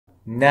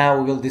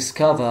Now we'll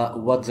discover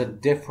what the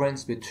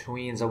difference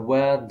between the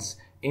words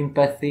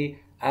empathy,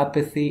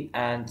 apathy,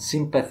 and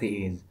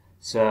sympathy is.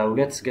 So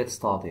let's get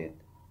started.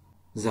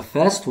 The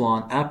first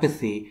one,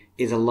 apathy,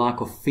 is a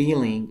lack of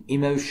feeling,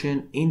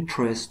 emotion,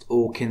 interest,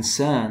 or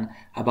concern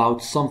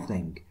about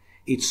something.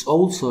 It's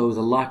also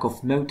the lack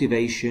of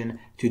motivation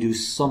to do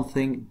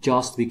something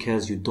just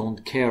because you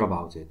don't care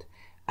about it.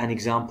 An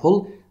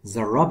example,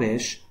 the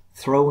rubbish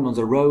thrown on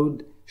the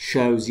road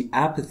shows the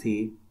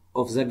apathy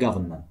of the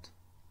government.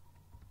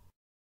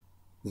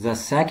 The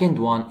second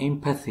one,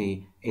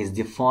 empathy, is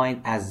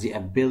defined as the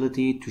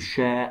ability to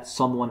share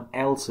someone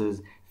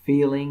else's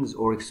feelings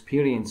or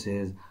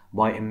experiences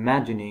by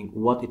imagining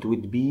what it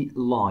would be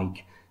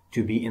like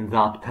to be in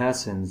that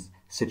person's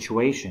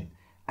situation.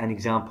 An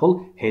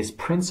example, his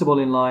principle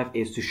in life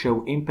is to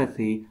show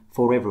empathy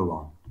for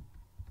everyone.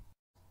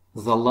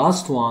 The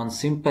last one,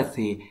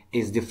 sympathy,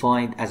 is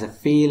defined as a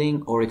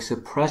feeling or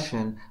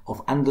expression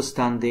of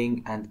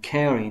understanding and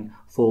caring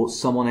for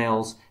someone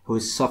else who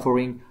is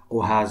suffering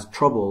or has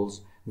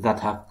troubles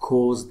that have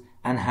caused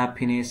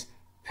unhappiness,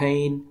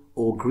 pain,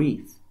 or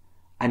grief.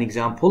 An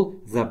example,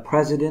 the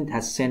president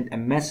has sent a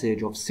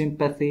message of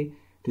sympathy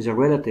to the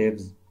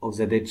relatives of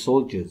the dead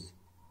soldiers.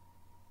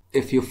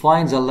 If you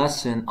find the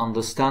lesson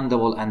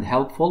understandable and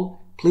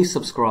helpful, please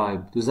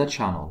subscribe to the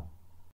channel.